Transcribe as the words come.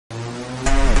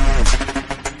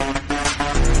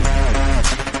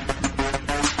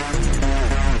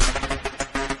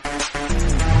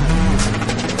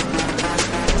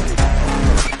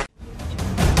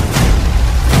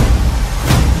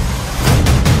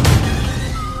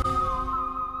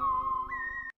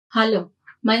Hello,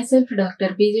 myself Dr.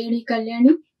 BJD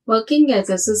Kalyani, working as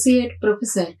Associate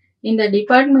Professor in the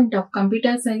Department of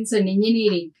Computer Science and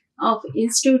Engineering of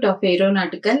Institute of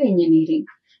Aeronautical Engineering.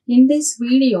 In this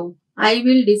video, I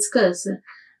will discuss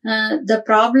the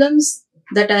problems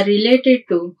that are related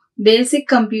to basic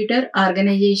computer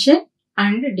organization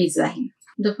and design.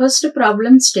 The first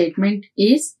problem statement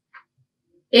is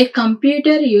a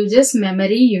computer uses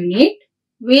memory unit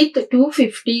with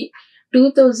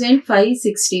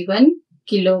 2561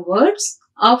 kilowords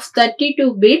of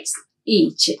 32 bits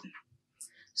each.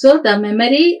 So the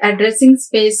memory addressing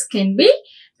space can be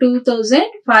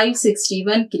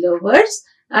 2561 kilowords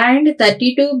and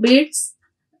 32 bits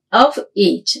of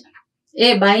each.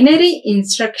 A binary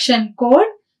instruction code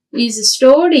is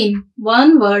stored in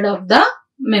one word of the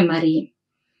memory.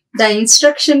 The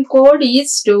instruction code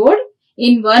is stored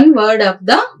in one word of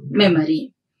the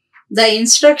memory. The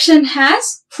instruction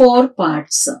has 4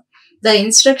 parts. The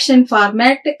instruction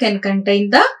format can contain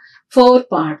the 4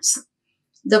 parts.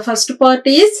 The first part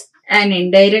is an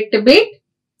indirect bit.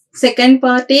 Second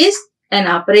part is an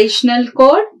operational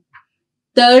code.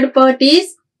 Third part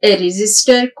is a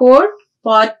register code,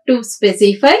 part to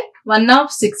specify one of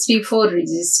 64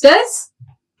 registers,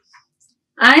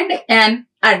 and an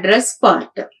address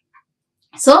part.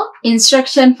 So,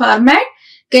 instruction format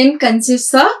can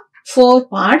consist of 4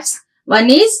 parts.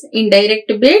 One is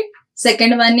indirect bit,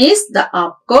 second one is the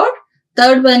opcode,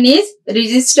 third one is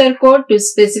register code to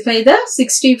specify the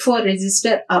 64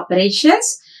 register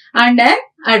operations, and an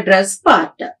address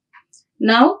part.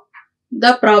 Now,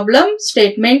 the problem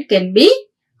statement can be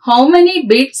how many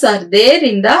bits are there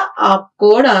in the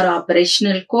opcode or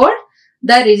operational code,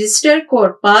 the register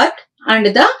code part, and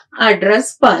the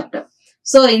address part.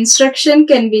 So, instruction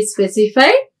can be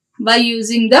specified by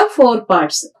using the 4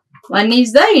 parts. One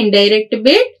is the indirect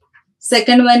bit,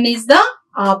 second one is the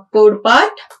opcode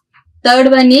part,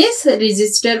 third one is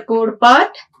register code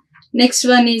part, next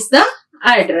one is the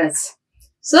address.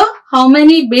 So, how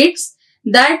many bits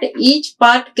that each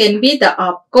part can be the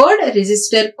opcode,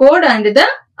 register code, and the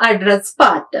address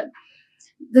part.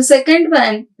 The second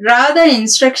one, draw the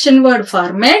instruction word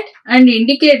format and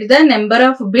indicate the number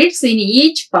of bits in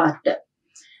each part.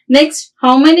 Next,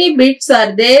 how many bits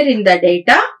are there in the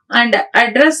data and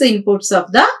address inputs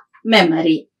of the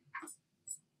memory.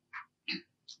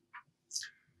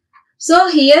 So,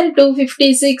 here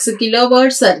 256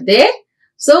 kilowords are there.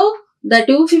 So, the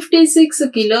 256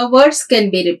 kilowords can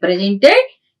be represented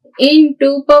in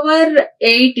 2 power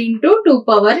 8 into 2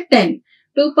 power 10.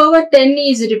 2 power 10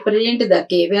 is represent the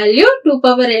k value, 2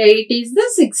 power 8 is the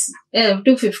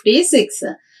 256.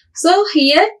 So,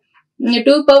 here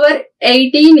 2 power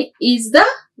 18 is the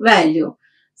value.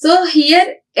 So,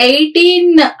 here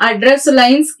 18 address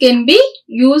lines can be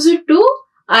used to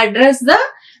address the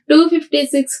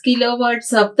 256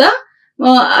 kilowords of the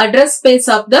address space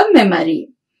of the memory.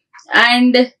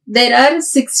 And there are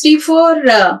 64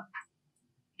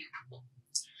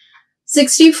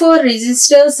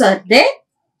 registers are there.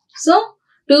 So,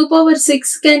 2 power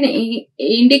 6 can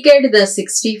indicate the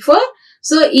 64.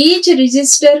 So, each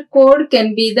register code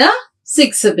can be the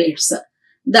 6 bits.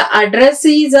 The address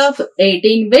is of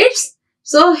 18 bits.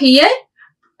 So, here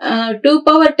 2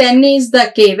 power 10 is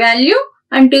the k value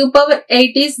and 2 power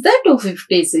 8 is the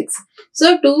 256.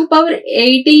 So, 2 power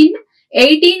 18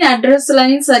 address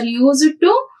lines are used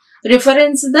to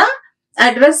reference the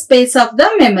address space of the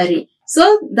memory.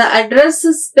 So, the address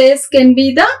space can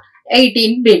be the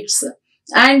 18 bits.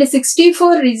 And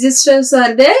 64 registers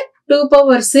are there, 2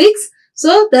 power 6.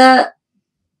 So, the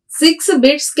 6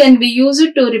 bits can be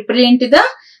used to represent the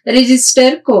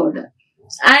register code.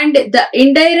 And the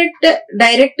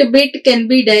direct bit can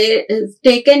be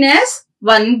taken as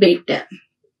 1 bit.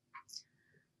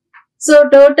 So,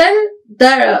 total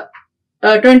the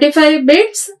 25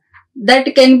 bits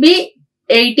that can be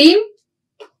 18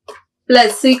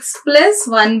 plus 6 plus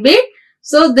 1 bit.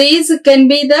 So, these can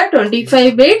be the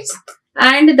 25 bits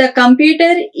and the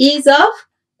computer is of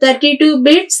 32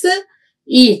 bits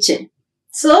each.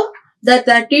 So, the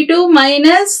 32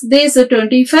 minus this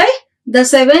 25, the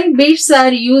 7 bits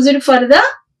are used for the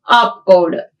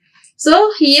opcode.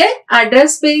 So, here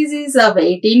address space is of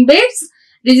 18 bits,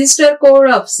 register code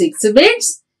of 6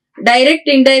 bits, direct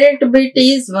indirect bit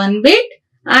is 1 bit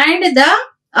and the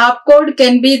opcode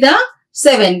can be the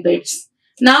 7 bits.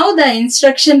 Now, the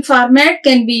instruction format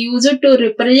can be used to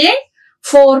represent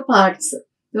 4 parts.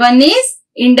 One is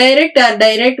indirect or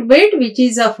direct bit which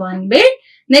is of 1 bit.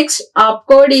 Next,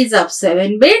 opcode is of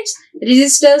 7 bits,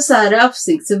 registers are of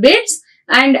 6 bits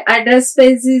and address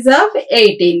space is of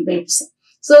 18 bits.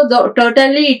 So,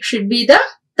 totally it should be the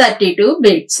 32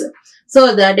 bits.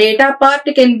 So the data part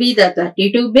can be the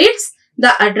 32 bits,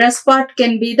 the address part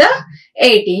can be the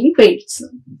 18 bits.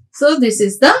 So this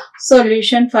is the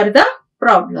solution for the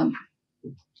problem.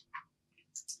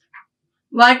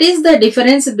 What is the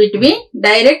difference between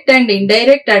direct and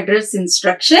indirect address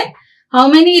instruction? How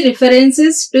many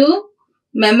references to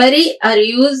memory are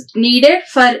needed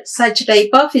for such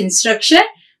type of instruction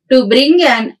to bring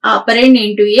an operand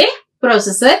into a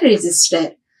processor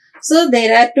register? So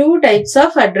there are two types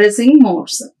of addressing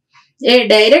modes. A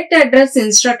direct address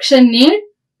instruction need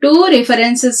two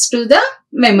references to the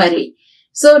memory.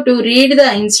 So to read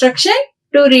the instruction,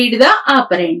 to read the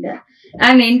operand.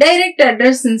 And indirect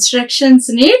address instructions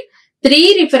need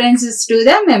three references to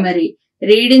the memory.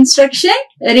 Read instruction,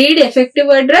 read effective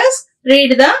address,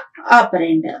 read the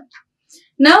operand.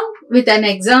 Now with an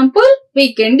example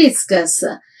we can discuss.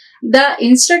 The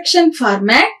instruction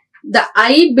format, the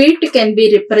I bit can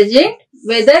be represented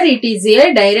whether it is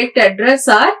a direct address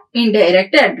or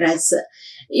indirect address.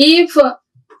 If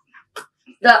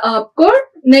the opcode,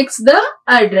 next the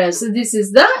address. This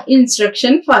is the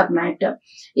instruction format.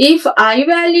 If I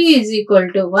value is equal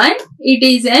to 1, it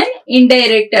is an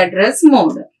indirect address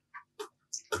mode.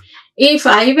 If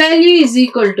I value is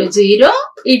equal to 0,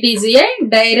 it is a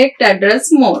direct address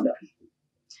mode.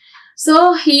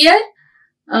 So here,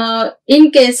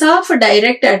 in case of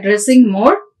direct addressing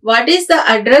mode, what is the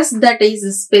address that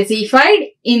is specified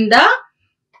in the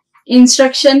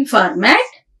instruction format?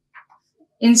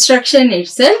 Instruction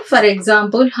itself, for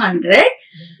example 100,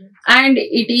 and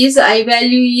it is I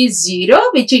value is 0,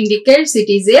 which indicates it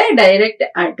is a direct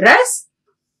address.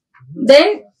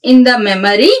 Then in the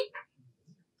memory,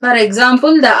 for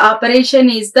example, the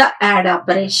operation is the add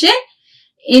operation.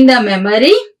 In the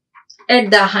memory,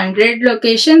 at the 100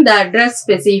 location, the address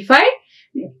specified.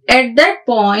 At that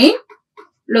point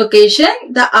location,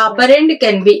 the operand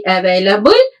can be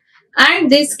available, and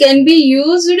this can be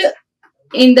used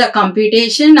in the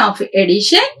computation of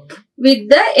addition with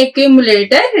the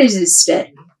accumulator register.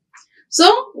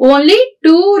 So only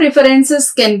two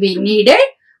references can be needed.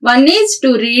 One is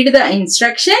to read the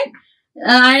instruction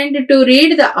and to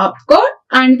read the opcode,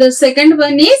 and the second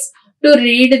one is to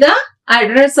read the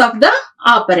address of the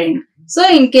operand. So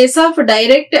in case of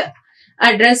direct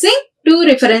addressing, two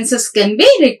references can be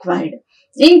required.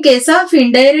 In case of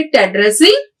indirect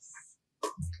addressing,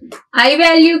 I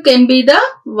value can be the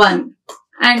 1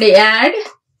 and add,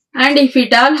 and if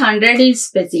it all 100 is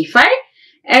specified,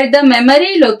 at the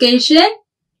memory location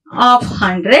of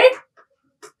 100,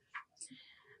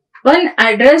 one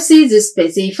address is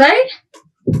specified.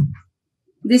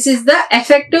 This is the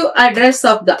effective address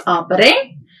of the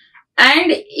operand,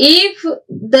 and if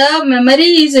the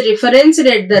memory is referenced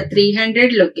at the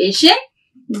 300 location,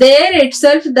 there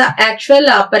itself the actual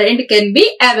operand can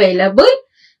be available.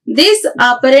 This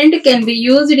operand can be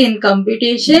used in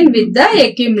computation with the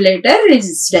accumulator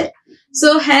register.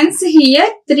 So hence here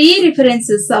three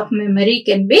references of memory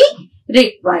can be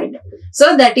required.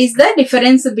 So that is the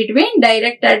difference between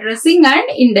direct addressing and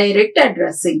indirect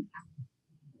addressing.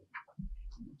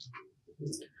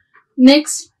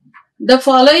 Next, the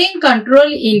following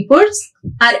control inputs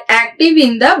are active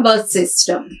in the bus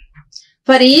system.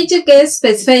 For each case,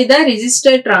 specify the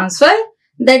register transfer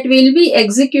that will be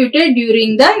executed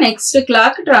during the next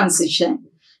clock transition.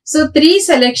 So three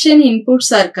selection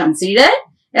inputs are considered: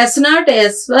 S0,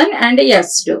 S1 and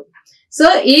S2. So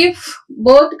if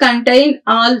both contain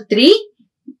all three,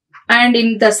 and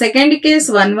in the second case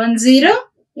 110,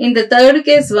 in the third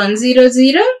case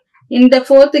 100, in the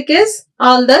fourth case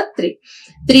all the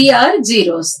three are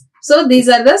zeros. So these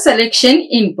are the selection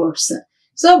inputs.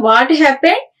 So what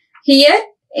happened here?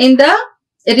 In the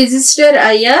register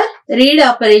IR, read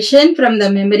operation from the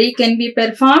memory can be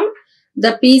performed.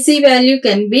 The PC value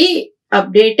can be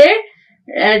updated.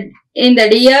 In the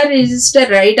DR register,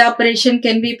 write operation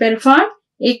can be performed.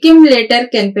 Accumulator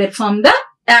can perform the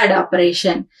add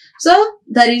operation. So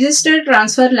the register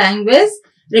transfer language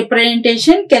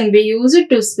representation can be used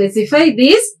to specify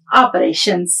these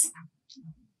operations.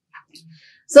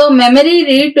 So memory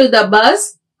read to the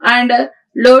bus and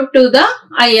load to the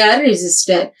IR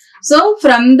register. So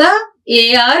from the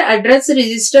AR address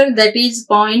register that is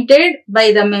pointed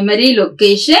by the memory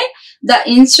location, the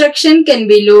instruction can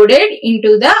be loaded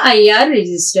into the IR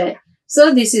register.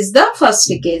 So this is the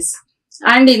first case.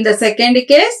 And in the second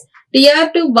case, TR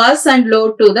to bus and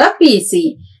load to the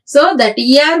PC. So the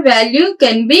TR value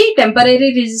can be,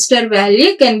 temporary register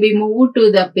value can be moved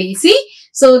to the PC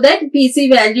so that PC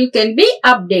value can be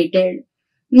updated.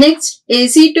 Next,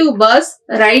 AC to bus,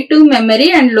 write to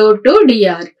memory and load to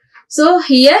DR. So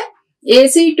here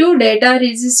AC to data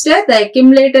register, the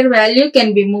accumulator value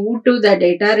can be moved to the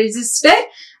data register,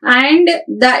 and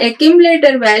the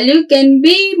accumulator value can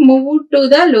be moved to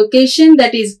the location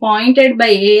that is pointed by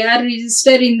AR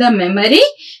register in the memory,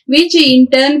 which in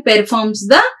turn performs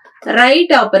the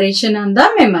write operation on the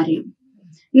memory.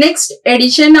 Next,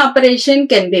 addition operation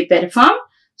can be performed.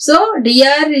 So,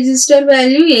 DR register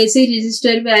value, AC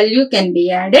register value can be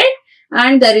added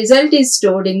and the result is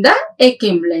stored in the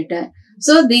accumulator.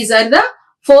 So, these are the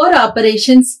 4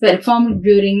 operations performed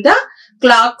during the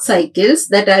clock cycles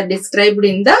that are described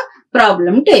in the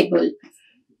problem table.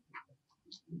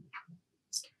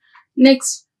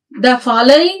 Next, the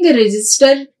following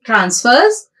register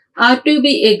transfers are to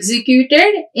be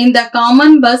executed in the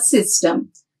common bus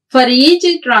system. For each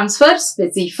transfer,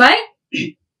 specify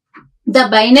the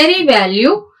binary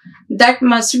value that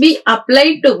must be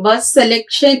applied to bus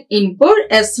selection input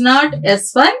S0,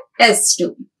 S1,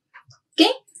 S2.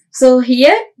 Okay. So,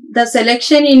 here the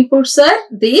selection inputs are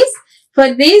these.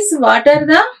 For these, what are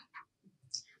the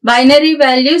binary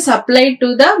values applied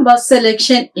to the bus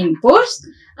selection inputs,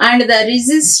 and the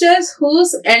registers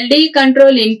whose LD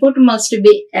control input must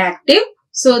be active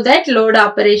so that load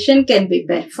operation can be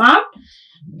performed.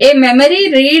 A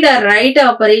memory read or write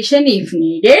operation if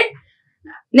needed.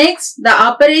 Next, the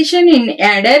operation in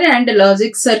adder and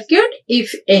logic circuit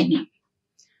if any.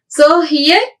 So,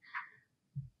 here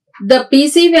the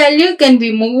PC value can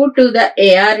be moved to the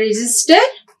AR register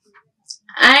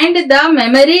and the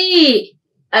memory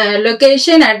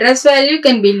location address value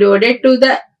can be loaded to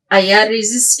the IR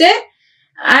register,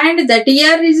 and the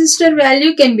TR register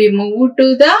value can be moved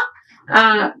to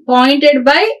the pointed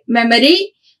by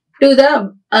memory to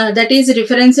the that is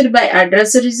referenced by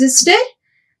address register,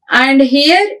 and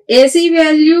here AC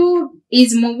value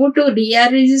is moved to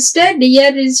DR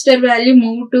register value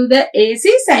moved to the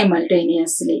AC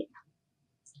simultaneously.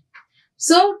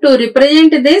 So, to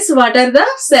represent this, what are the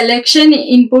selection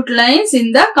input lines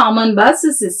in the common bus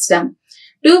system?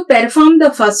 To perform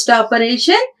the first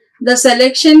operation, the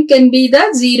selection can be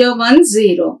the 0, 1,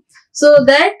 0. So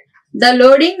that the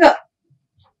loading,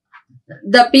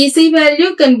 the PC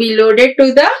value can be loaded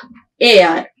to the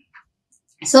AR.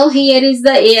 So, here is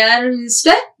the AR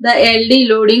register, the LD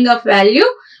loading of value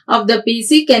of the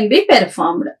PC can be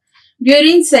performed.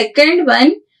 During second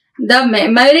one, the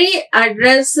memory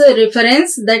address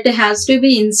reference that has to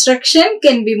be instruction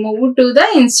can be moved to the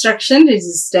instruction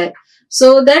register.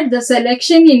 So that the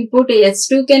selection input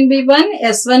S2 can be 1,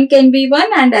 S1 can be 1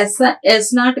 and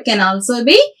S0 can also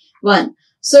be 1.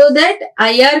 So that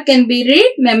IR can be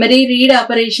read, memory read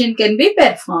operation can be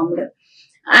performed.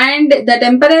 And the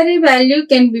temporary value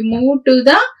can be moved to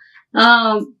the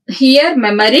here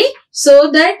memory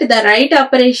so that the write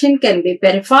operation can be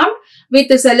performed. With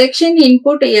the selection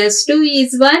input S2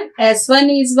 is 1,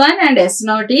 S1 is 1 and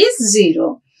S0 is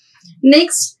 0.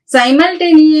 Next,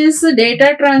 simultaneous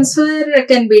data transfer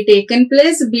can be taken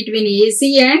place between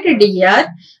AC and DR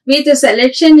with the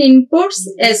selection inputs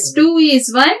S2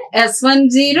 is 1, S1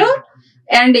 0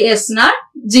 and S0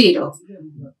 0.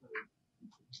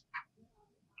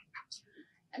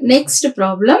 Next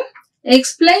problem.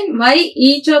 Explain why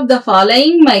each of the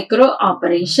following micro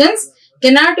operations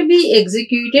cannot be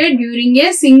executed during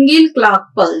a single clock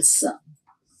pulse.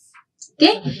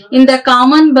 Okay. In the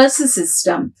common bus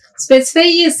system, specify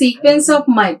a sequence of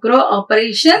micro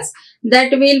operations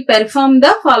that will perform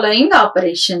the following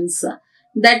operations.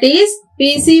 That is,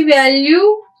 PC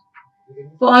value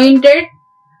pointed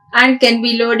and can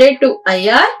be loaded to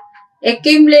IR,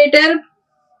 accumulator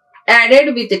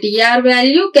added with TR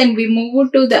value can be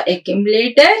moved to the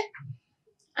accumulator,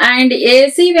 and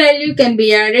AC value can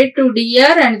be added to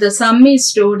DR and the sum is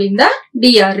stored in the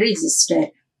DR register.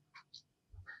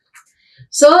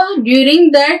 So,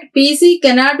 during that PC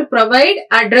cannot provide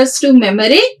address to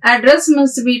memory, address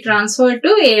must be transferred to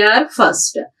AR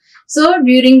first. So,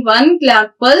 during one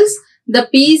clock pulse, the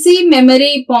PC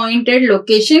memory pointed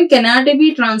location cannot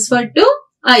be transferred to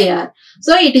IR.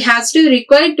 So, it has to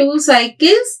require 2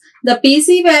 cycles. The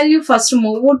PC value first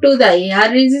moved to the AR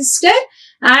register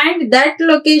and that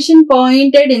location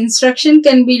pointed instruction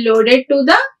can be loaded to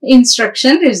the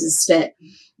instruction register.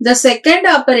 The second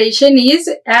operation is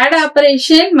add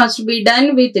operation must be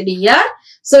done with DR.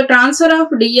 So, transfer of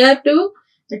DR to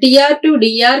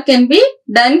DR can be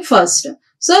done first.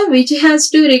 So, which has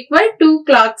to require 2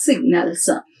 clock signals.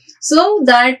 So,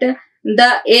 that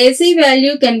the AC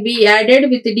value can be added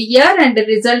with DR and the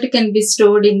result can be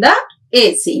stored in the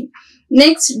AC.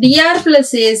 Next, DR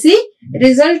plus AC,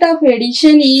 result of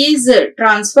addition is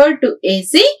transferred to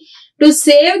AC. To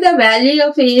save the value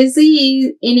of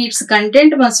AC in its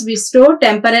content must be stored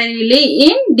temporarily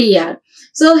in DR.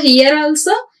 So here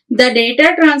also the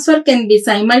data transfer can be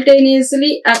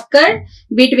simultaneously occurred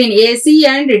between AC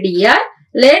and DR.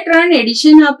 Later on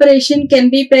addition operation can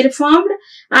be performed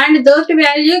and that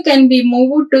value can be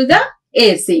moved to the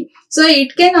AC. So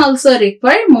it can also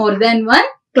require more than one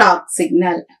clock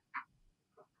signal.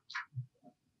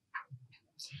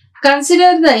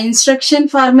 Consider the instruction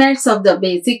formats of the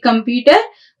basic computer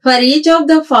for each of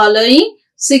the following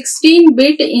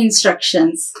 16-bit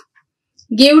instructions.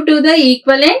 Give to the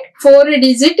equivalent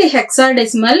 4-digit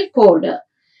hexadecimal code.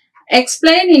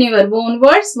 Explain in your own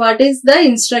words what is the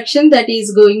instruction that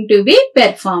is going to be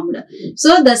performed.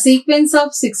 So the sequence of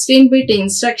 16-bit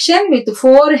instruction with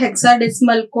 4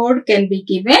 hexadecimal code can be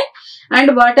given,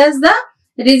 and what is the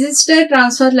register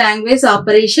transfer language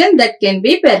operation that can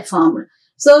be performed.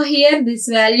 So here this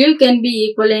value can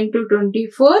be equivalent to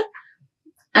 24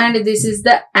 and this is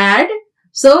the add.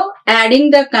 So adding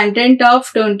the content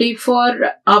of 24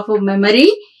 of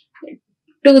memory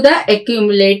to the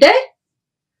accumulator,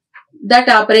 that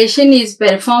operation is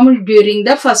performed during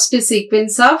the first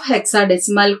sequence of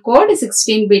hexadecimal code,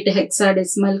 16-bit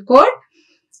hexadecimal code.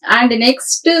 And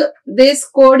next this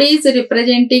code is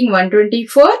representing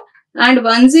 124 and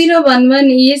 1011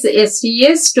 is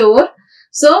STA store.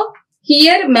 So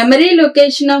here memory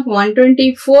location of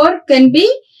 124 can be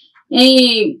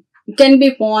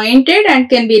pointed and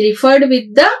can be referred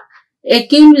with the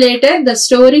accumulator. The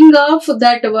storing of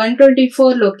that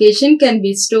 124 location can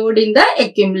be stored in the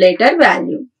accumulator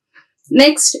value.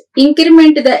 Next,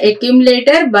 increment the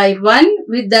accumulator by 1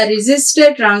 with the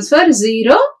register transfer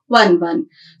 0, 1, 1.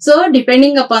 So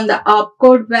depending upon the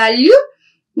opcode value,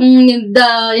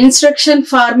 the instruction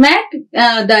format,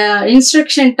 the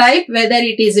instruction type, whether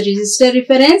it is register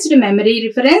referenced, memory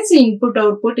reference, input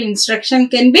output instruction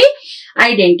can be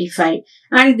identified,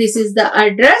 and this is the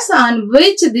address on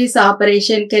which this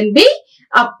operation can be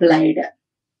applied.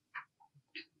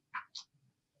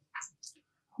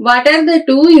 What are the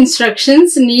two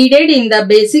instructions needed in the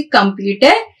basic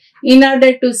computer in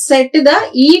order to set the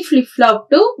E flip-flop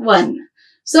to 1?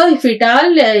 So if at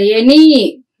all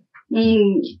any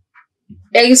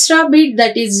extra bit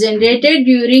that is generated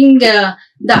during the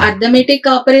arithmetic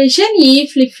operation, E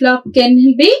flip-flop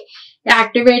can be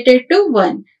activated to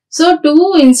 1. So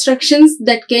two instructions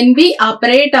that can be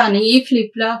operate on E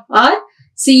flip-flop are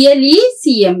CLE,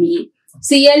 CME.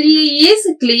 CLE is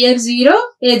clear 0,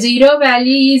 a 0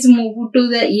 value is moved to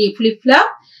the E flip-flop.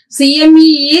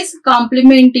 CME is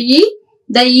complement E,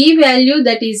 the E value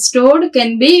that is stored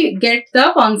can be get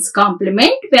the 1's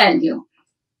complement value.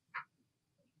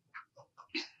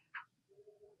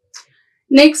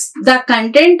 Next, the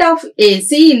content of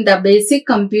AC in the basic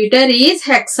computer is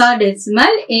hexadecimal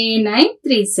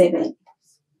A937.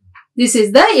 This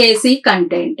is the AC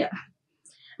content.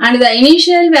 And the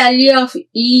initial value of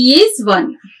E is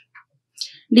 1.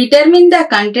 Determine the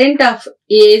content of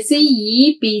AC,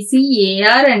 E, PC,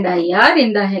 AR and IR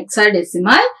in the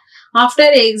hexadecimal after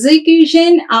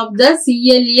execution of the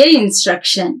CLA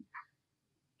instruction.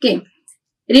 Okay.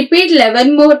 Repeat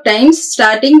 11 more times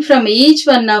starting from each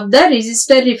one of the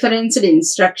register referenced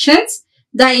instructions.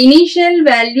 The initial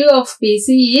value of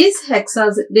PC is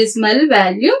hexadecimal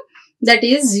value, that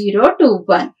is 0 to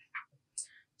 1.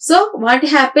 So what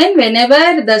happens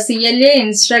whenever the CLA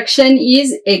instruction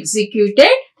is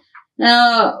executed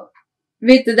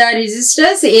with the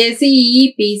registers AC,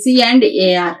 E, PC and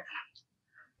AR.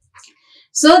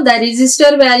 So the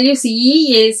register values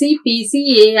E, AC,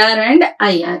 PC, AR and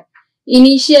IR.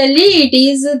 Initially it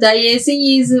is the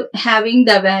AC is having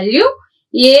the value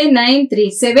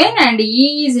A937 and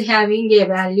E is having a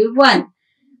value 1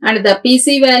 and the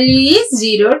PC value is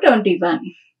 021.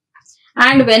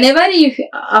 And whenever you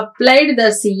applied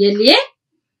the CLA,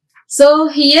 so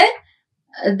here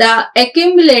the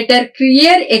accumulator,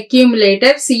 clear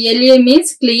accumulator, CLA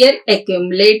means clear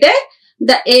accumulator,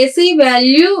 the AC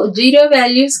value, 0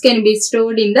 values can be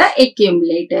stored in the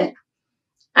accumulator.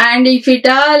 And if it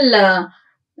all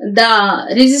the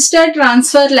register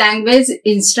transfer language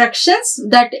instructions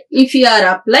that if you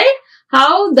are applied,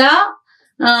 how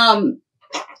the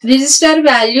register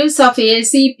values of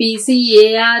AC,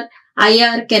 PC, AR,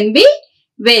 IR can be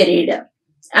varied.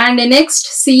 And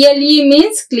next CLE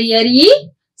means clear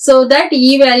E, so that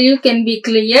E value can be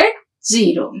cleared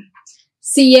 0.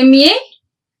 CMA,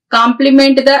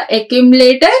 complement the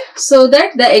accumulator so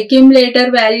that the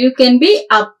accumulator value can be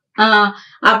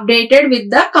updated with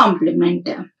the complement.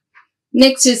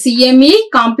 Next CME,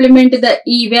 complement the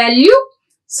E value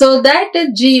so that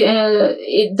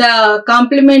the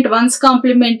complement, 1's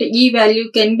complement E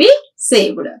value can be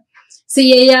saved.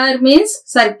 CAR means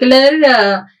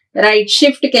circular right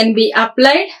shift can be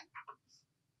applied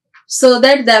so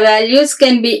that the values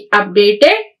can be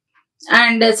updated,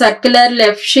 and circular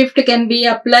left shift can be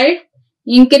applied.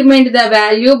 Increment the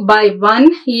value by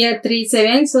 1, here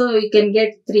 37, so you can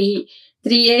get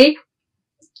 338,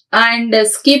 and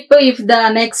skip if the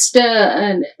next,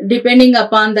 depending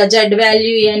upon the Z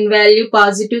value, N value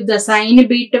positive, the sign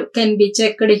bit can be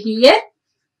checked here,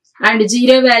 and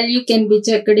 0 value can be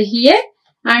checked here,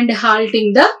 and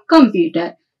halting the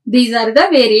computer. These are the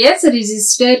various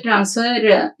register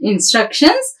transfer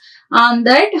instructions. On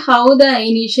that, how the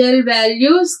initial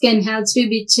values has to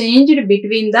be changed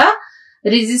between the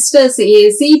registers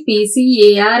AC,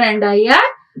 PC, AR and IR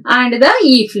and the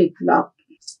E flip-flop.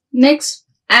 Next,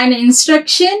 an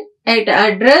instruction at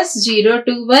address 0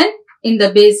 to 1 in the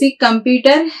basic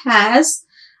computer has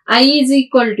I is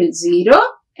equal to 0,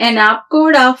 an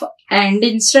opcode of AND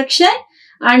instruction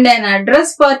and an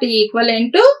address part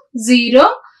equivalent to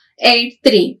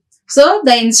 083. So,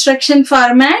 the instruction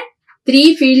format,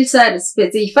 3 fields are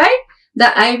specified.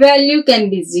 The I value can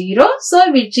be 0,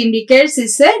 so which indicates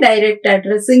is a direct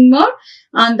addressing mode.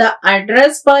 On the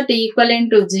address part equivalent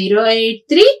to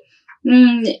 083,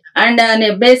 and on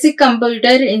a basic computer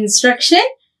instruction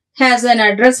has an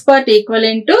address part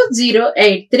equivalent to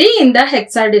 083 in the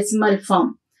hexadecimal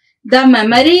form. The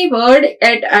memory word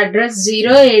at address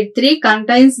 083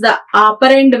 contains the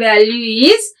operand value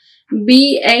is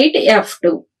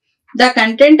B8F2. The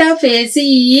content of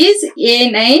AC is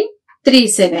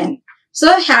A937.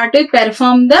 So, have to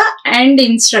perform the AND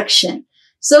instruction.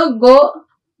 So, go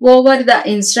over the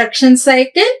instruction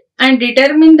cycle and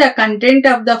determine the content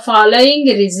of the following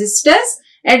registers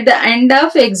at the end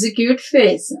of execute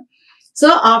phase.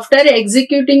 So, after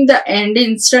executing the AND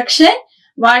instruction,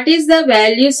 what is the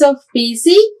values of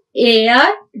PC,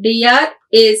 AR, DR,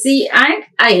 AC and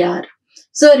IR?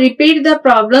 So, repeat the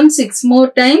problem 6 more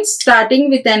times, starting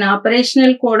with an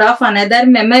operational code of another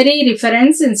memory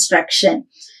reference instruction.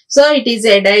 So, it is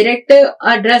a direct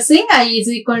addressing I is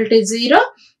equal to 0.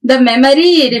 The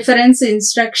memory reference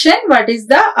instruction, what is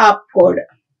the opcode?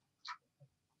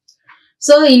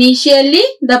 So, initially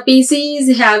the PC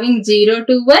is having 0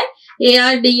 to 1,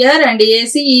 AR, DR and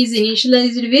AC is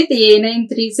initialized with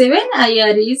A937,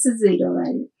 IR is 0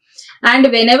 value.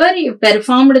 And whenever you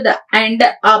performed the AND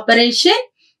operation,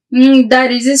 the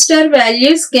register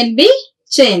values can be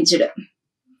changed.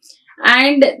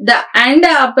 And the AND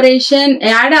operation,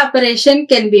 add operation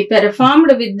can be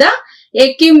performed with the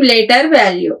accumulator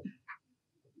value.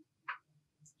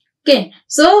 Okay,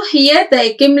 so here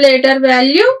the accumulator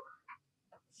value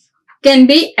can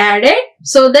be added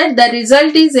so that the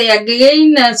result is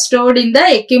again stored in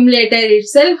the accumulator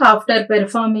itself after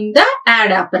performing the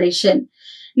add operation.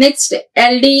 Next,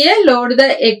 LDA load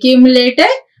the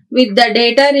accumulator with the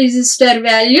data register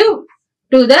value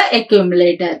to the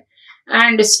accumulator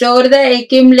and store the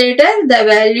accumulator, the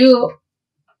value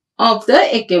of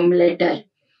the accumulator,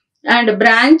 and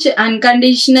branch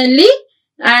unconditionally,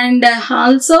 and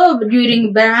also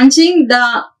during branching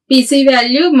the PC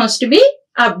value must be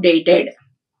updated.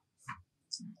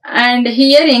 And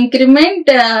here increment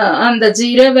on the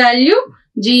 0 value,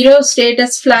 0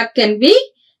 status flag can be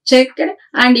checked,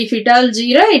 and if it all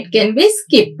 0 it can be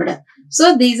skipped.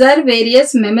 So these are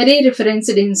various memory referenced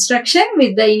instruction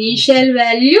with the initial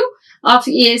value of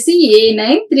AC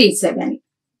A937.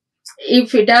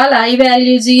 If it all I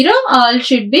value 0, all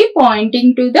should be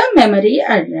pointing to the memory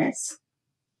address.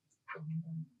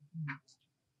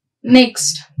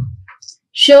 Next,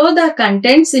 show the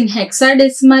contents in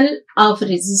hexadecimal of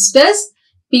registers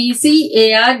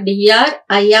PC, AR, DR,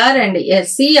 IR and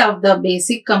SC of the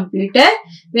basic computer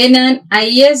when an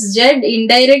ISZ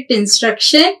indirect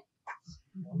instruction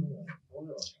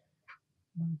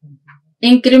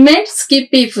increment skip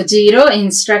if 0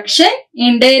 instruction,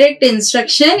 indirect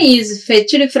instruction is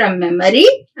fetched from memory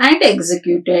and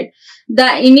executed.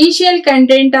 The initial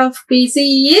content of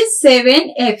PC is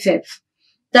 7FF.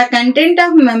 The content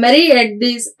of memory at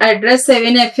this address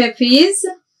 7FF is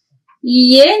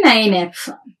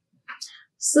EA9F.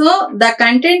 So, the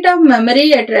content of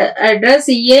memory at address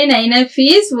EA9F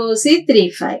is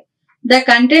OC35. The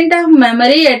content of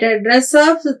memory at address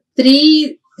of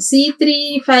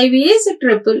C35 is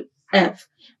FFF.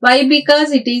 Why?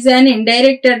 Because it is an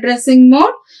indirect addressing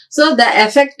mode. So, the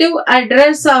effective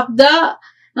address of the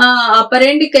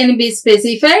operand can be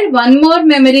specified. One more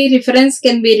memory reference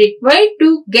can be required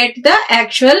to get the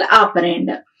actual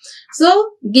operand.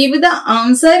 So, give the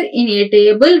answer in a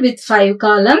table with 5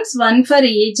 columns, one for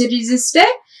each register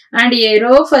and a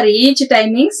row for each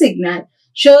timing signal.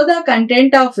 Show the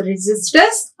content of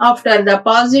registers after the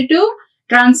positive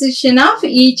transition of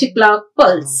each clock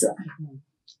pulse.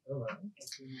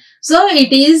 So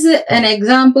it is an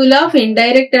example of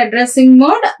indirect addressing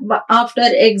mode after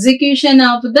execution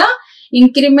of the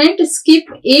increment skip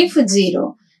if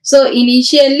 0. So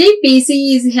initially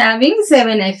PC is having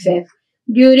 7FF.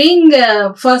 During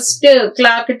first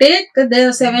clock take,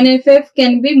 the 7FF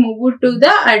can be moved to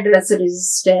the address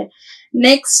register.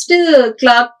 Next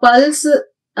clock pulse,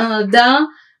 the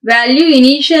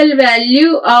initial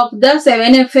value of the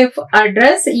 7FF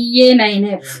address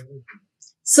EA9F.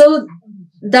 So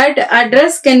that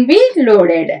address can be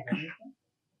loaded.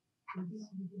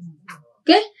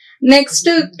 Okay. Next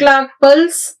clock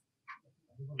pulse,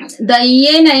 the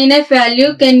EA9F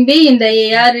value can be in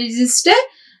the AR register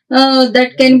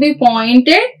that can be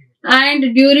pointed,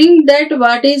 and during that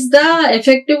what is the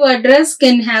effective address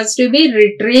has to be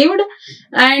retrieved,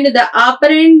 and the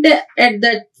operand at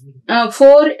the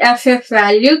 4FF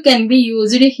value can be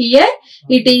used here.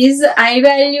 It is I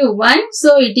value 1,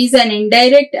 so it is an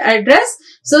indirect address.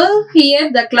 So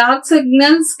here the clock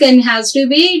signals has to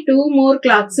be 2 more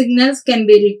clock signals can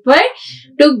be required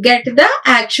to get the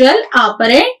actual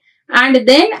operand and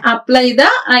then apply the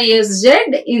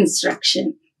ISZ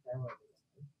instruction.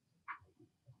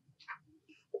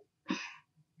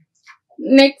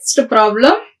 Next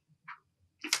problem.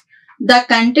 The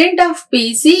content of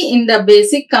PC in the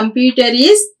basic computer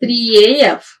is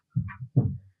 3AF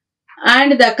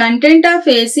and the content of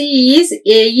AC is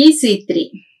AEC3.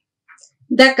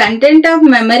 The content of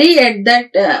memory at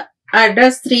that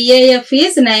address 3AF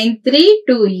is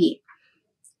 932E.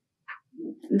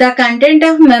 The content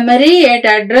of memory at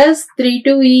address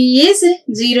 32E is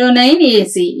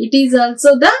 09AC. It is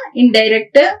also the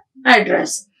indirect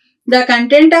address. The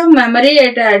content of memory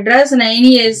at address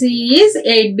 9AC is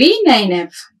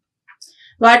 8B9F.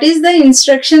 What is the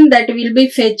instruction that will be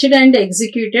fetched and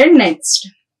executed next?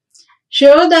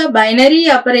 Show the binary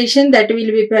operation that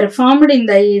will be performed in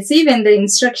the AC when the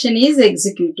instruction is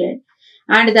executed,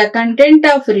 and the content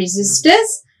of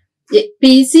registers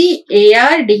PC,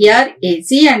 AR, DR,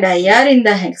 AC and IR in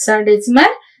the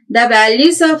hexadecimal. The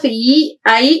values of E,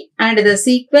 I and the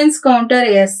sequence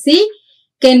counter SC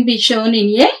can be shown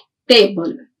in a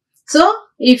table. So,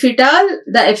 if at all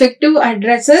the effective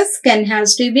addresses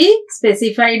has to be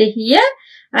specified here,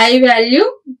 I value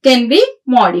can be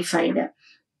modified.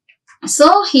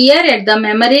 So, here at the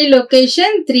memory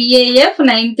location 3AF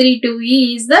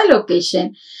 932E is the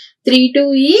location.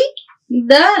 32E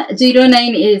the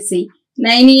 09AC,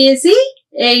 9AC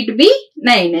 8B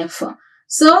 9F.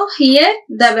 So, here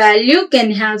the value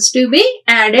has to be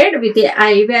added with a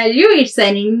I value. It's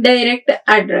an indirect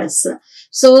address.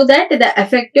 So that the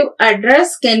effective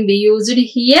address can be used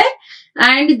here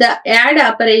and the add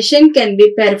operation can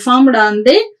be performed on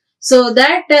the, so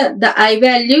that the I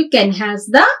value has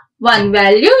the 1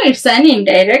 value. It's an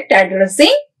indirect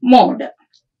addressing mode.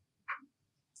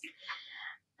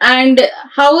 And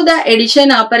how the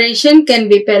addition operation can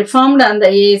be performed on the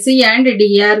AC and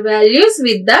DR values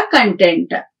with the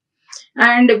content.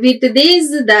 And with this,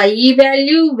 the E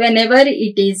value whenever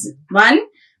it is 1,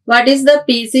 what is the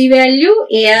PC value,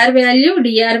 AR value,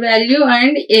 DR value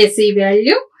and AC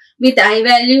value, with I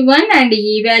value 1 and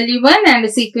E value 1 and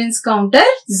sequence counter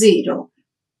 0.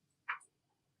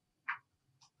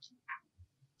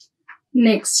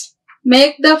 Next,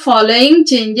 make the following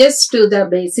changes to the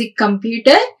basic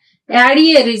computer. Add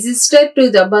a register to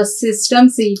the bus system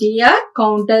CTR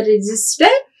counter register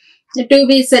to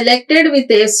be selected with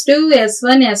S2,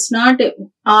 S1, S0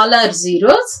 all are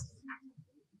zeros.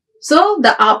 So,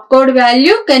 the opcode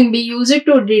value can be used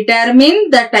to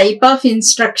determine the type of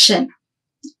instruction.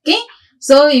 Okay.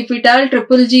 So, if it all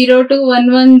 000 to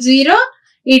 110,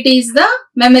 it is the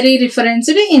memory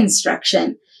referenced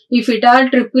instruction. If it all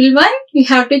 111, you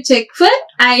have to check for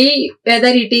I whether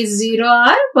it is 0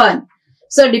 or 1.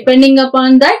 So, depending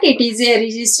upon that, it is a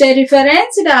register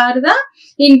referenced or the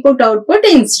input-output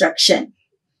instruction.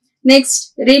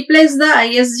 Next, replace the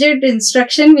ISZ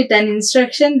instruction with an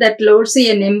instruction that loads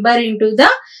a number into the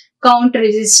count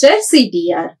register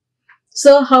CTR.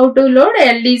 So, how to load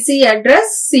LDC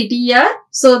address CTR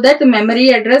so that the memory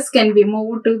address can be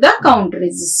moved to the count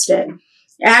register.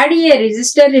 Add a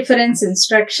register reference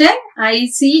instruction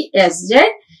ICSZ,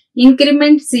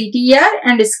 increment CTR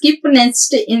and skip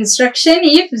next instruction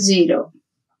if 0.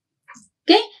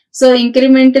 Okay. So,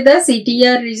 increment the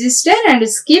CTR register and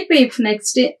skip if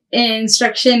next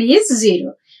instruction is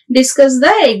 0. Discuss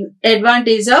the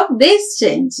advantage of this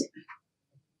change.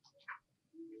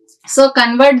 So,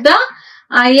 convert the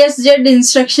ISZ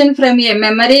instruction from a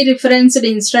memory referenced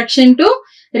instruction to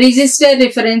register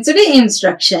referenced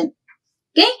instruction.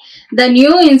 Okay. The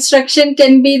new instruction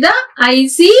can be the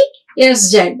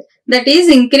ICSZ, that is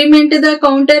increment the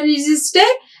counter register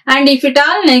And if at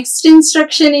all next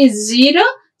instruction is 0,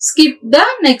 skip the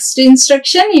next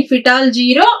instruction if at all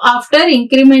 0 after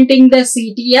incrementing the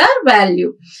CTR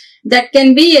value. That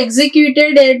can be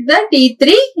executed at the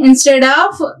T3 instead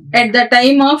of at the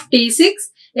time of T6,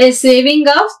 a saving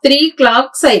of 3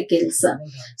 clock cycles.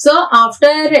 So after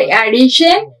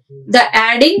addition, the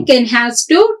adding has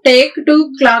to take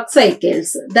 2 clock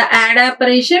cycles. The add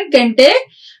operation can take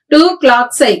 2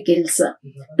 clock cycles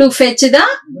to fetch the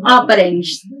operands.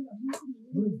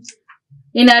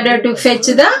 In order to fetch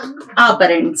the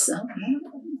operands.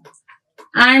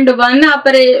 And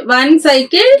one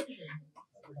cycle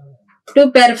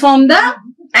to perform the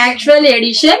actual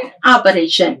addition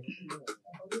operation.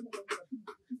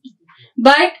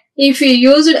 But if you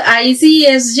used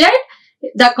ICSZ,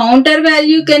 the counter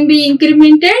value can be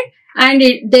incremented and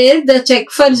there the check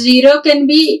for 0 can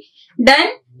be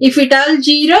done. If it all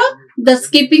 0, the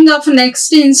skipping of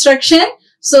next instruction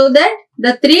so that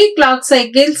the 3 clock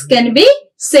cycles can be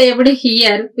saved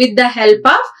here with the help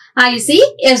of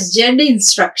ICSZ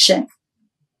instruction.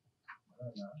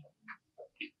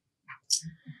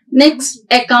 Next,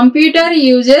 a computer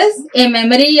uses a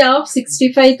memory of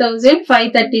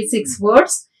 65,536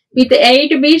 words with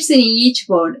 8 bits in each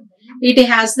word. It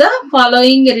has the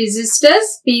following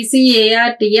registers PC,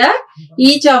 AR, TR,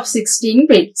 each of 16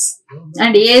 bits,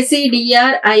 and AC,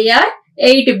 DR, IR,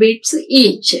 8 bits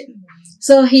each.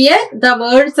 So here the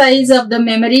word size of the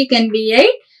memory can be 8.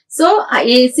 So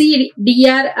AC,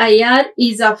 DR, IR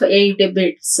is of 8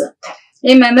 bits.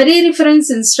 A memory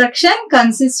reference instruction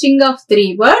consisting of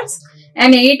 3 words,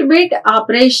 an 8-bit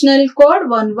operational code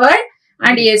 1 word,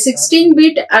 and a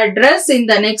 16-bit address in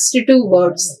the next 2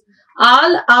 words.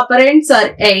 All operands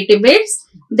are 8 bits.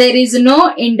 There is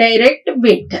no indirect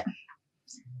bit.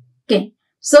 Okay.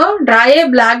 So draw a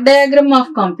block diagram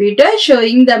of computer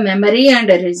showing the memory and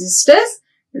registers.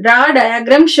 Draw a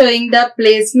diagram showing the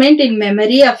placement in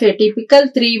memory of a typical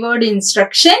 3-word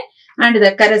instruction and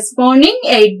the corresponding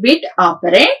 8-bit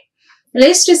operand.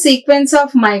 List sequence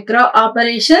of micro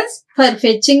operations for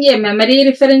fetching a memory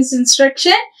reference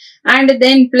instruction and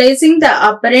then placing the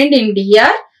operand in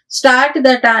DR. Start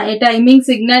the timing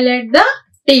signal at the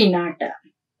T0.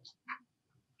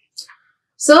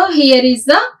 So here is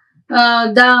the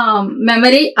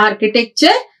memory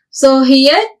architecture. So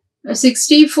here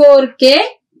 64K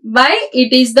by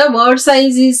it is the word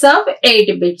size is of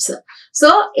 8 bits.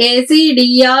 So AC,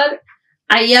 DR,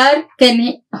 IR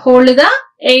can hold the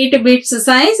 8 bits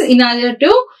size in order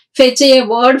to fetch a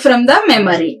word from the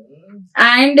memory.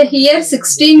 And here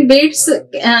 16 bits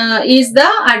is the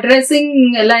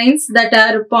addressing lines that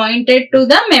are pointed to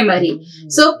the memory.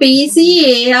 So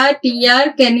PC, AR,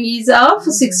 TR is of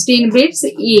 16 bits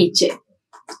each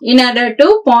in order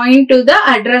to point to the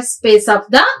address space of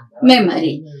the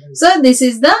memory. So this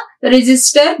is the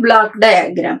register block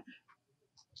diagram.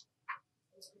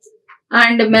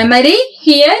 And memory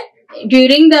here,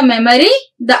 during the memory,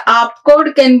 the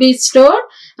opcode can be stored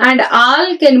and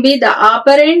all can be the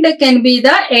operand can be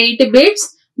the 8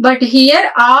 bits. But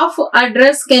here off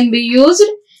address can be used.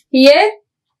 Here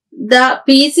the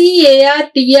PC, AR,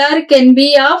 TR can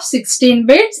be of 16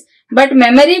 bits. But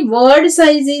memory word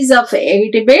size is of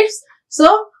 8 bits.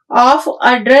 So off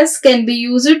address can be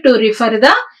used to refer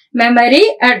the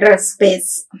memory address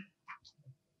space.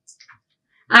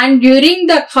 And during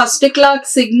the first clock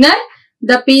signal,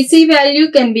 the PC value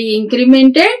can be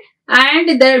incremented,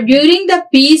 and during the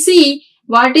PC,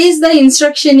 what is the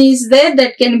instruction is there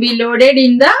that can be loaded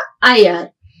in the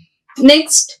IR.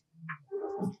 Next,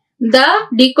 the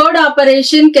decode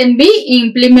operation can be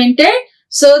implemented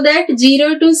so that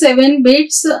 0 to 7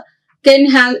 bits can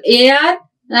have AR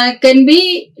can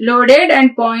be loaded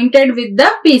and pointed with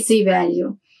the PC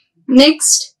value.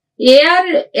 Next,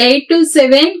 AR 8 to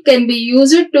 7 can be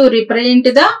used to represent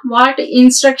the what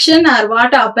instruction or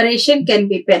what operation can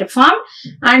be performed,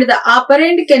 and the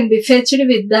operand can be fetched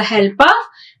with the help of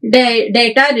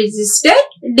data register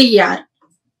DR.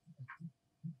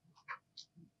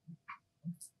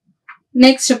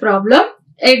 Next problem.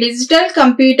 A digital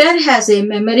computer has a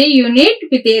memory unit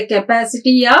with a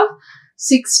capacity of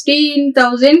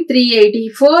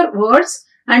 16,384 words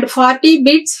and 40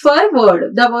 bits per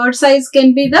word. The word size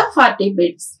can be the 40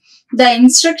 bits. The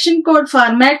instruction code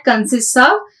format consists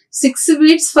of 6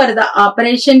 bits for the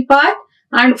operation part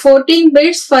and 14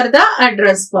 bits for the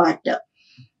address part.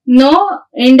 No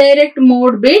indirect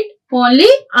mode bit, only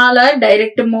all are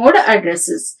direct mode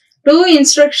addresses. 2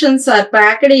 instructions are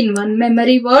packed in one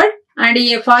memory word, and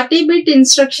a 40-bit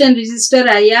instruction register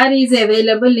IR is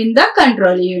available in the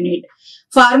control unit.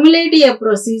 Formulate a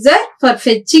procedure for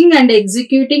fetching and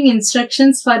executing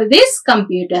instructions for this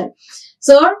computer.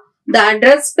 So, the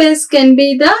address space can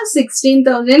be the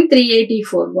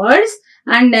 16,384 words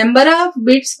and number of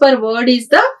bits per word is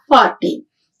the 40.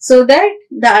 So that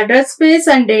the address space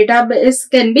and database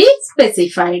can be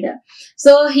specified.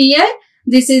 So here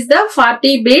this is the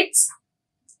 40 bits.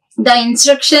 The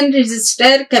instruction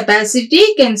register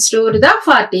capacity can store the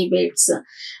 40 bits.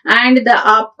 And the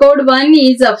opcode 1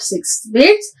 is of 6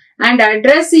 bits and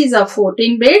address is of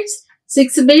 14 bits.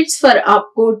 6 bits for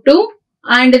opcode 2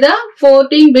 and the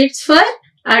 14 bits for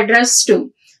address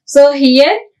 2. So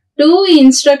here 2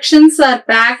 instructions are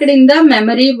packed in the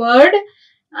memory word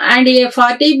and a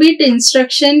 40-bit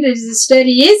instruction register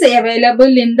is available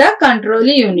in the control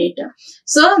unit.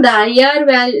 So the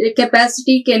IARE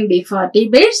capacity can be 40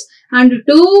 bits and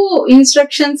 2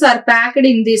 instructions are packed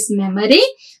in this memory.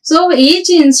 So each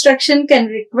instruction can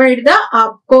require the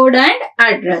opcode and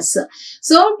address.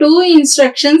 So 2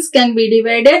 instructions can be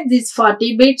divided these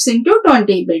 40 bits into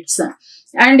 20 bits.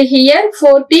 And here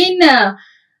 14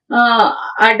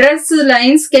 address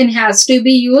lines has to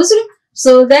be used.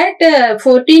 So that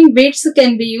 14 bits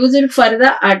can be used for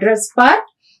the address part.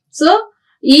 So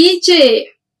each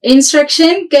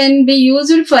instruction can be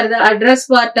used for the address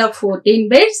part of 14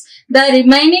 bits. The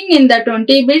remaining in the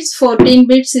 20 bits, 14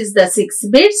 bits is the 6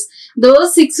 bits.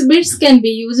 Those 6 bits can be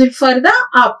used for the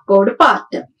opcode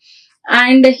part.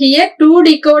 And here 2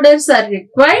 decoders are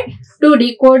required to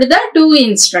decode the 2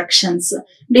 instructions.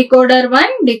 Decoder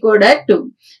 1, decoder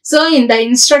 2. So in the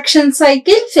instruction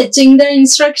cycle, fetching the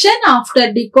instruction,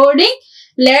 after decoding,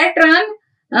 later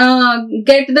on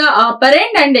get the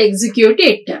operand and execute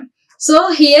it.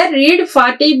 So here read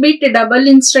 40-bit double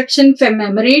instruction from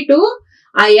memory to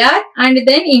IR and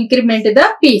then increment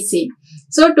the PC.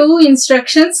 So 2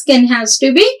 instructions has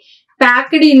to be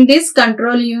packed in this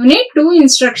control unit. 2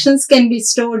 instructions can be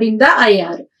stored in the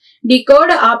IR.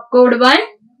 Decode opcode 1,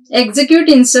 execute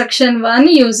instruction 1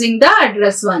 using the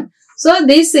address 1. So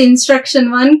this instruction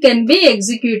 1 can be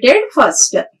executed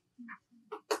first.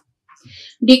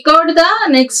 Decode the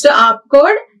next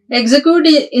opcode, execute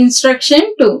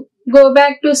instruction 2. Go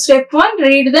back to step 1,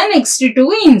 read the next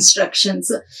 2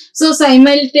 instructions. So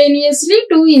simultaneously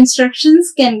 2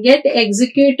 instructions can get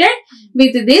executed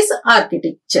with this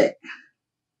architecture.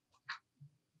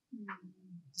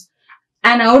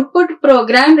 An output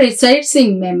program resides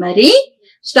in memory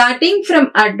starting from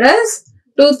address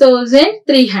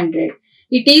 2300.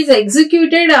 It is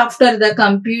executed after the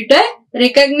computer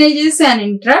recognizes an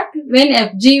interrupt when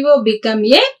FGO become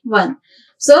a 1.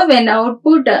 So when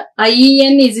output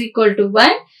IEN is equal to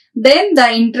 1, then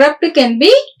the interrupt can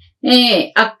be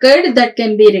occurred that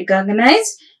can be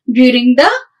recognized during the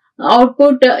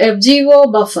output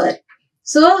FGO buffer.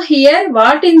 So here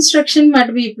what instruction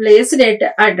must be placed at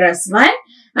address 1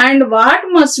 and what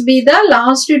must be the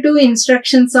last 2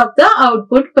 instructions of the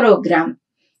output program.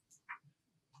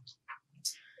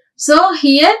 So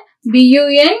here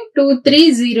BUN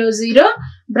 2300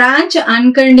 branch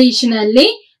unconditionally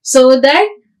so that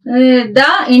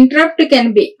the interrupt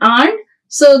can be on,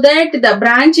 so that the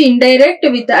branch indirect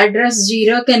with address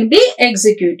 0 can be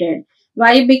executed.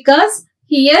 Why? Because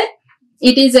here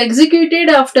it is executed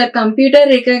after computer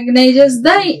recognizes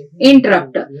the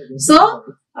interrupt. So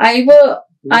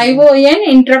ION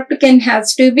interrupt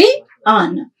has to be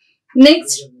on.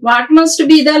 Next, what must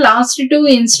be the last 2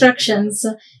 instructions?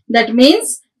 That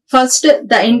means first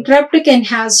the interrupt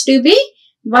has to be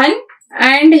 1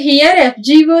 and here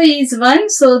FGO is 1,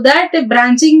 so that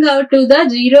branching out to the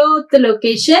 0th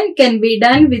location can be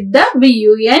done with the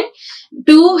BUN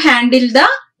to handle the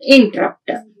interrupt.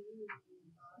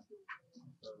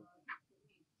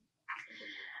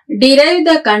 Derive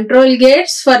the control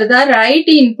gates for the write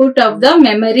input of the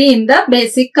memory in the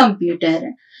basic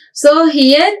computer. So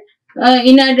here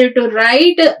in order to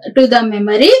write to the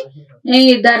memory,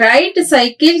 the write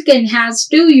cycle has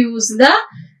to use the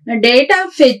data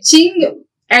fetching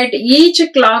at each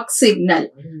clock signal,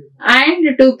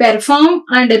 and to perform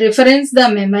and reference the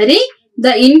memory,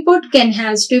 the input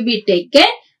has to be taken.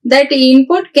 That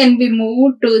input can be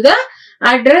moved to the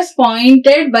address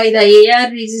pointed by the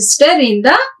AR register in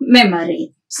the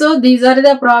memory. So these are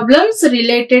the problems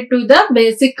related to the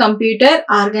basic computer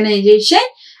organization,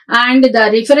 and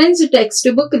the reference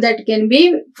textbook that can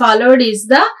be followed is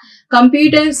the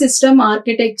Computer System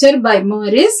Architecture by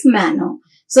Maurice Mano.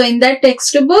 So in that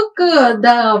textbook,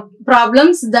 the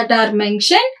problems that are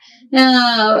mentioned,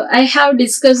 I have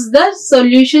discussed the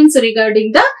solutions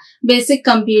regarding the basic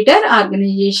computer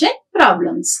organization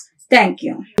problems. Thank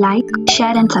you. Like,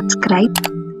 share and subscribe.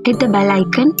 Hit the bell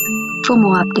icon for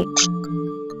more updates.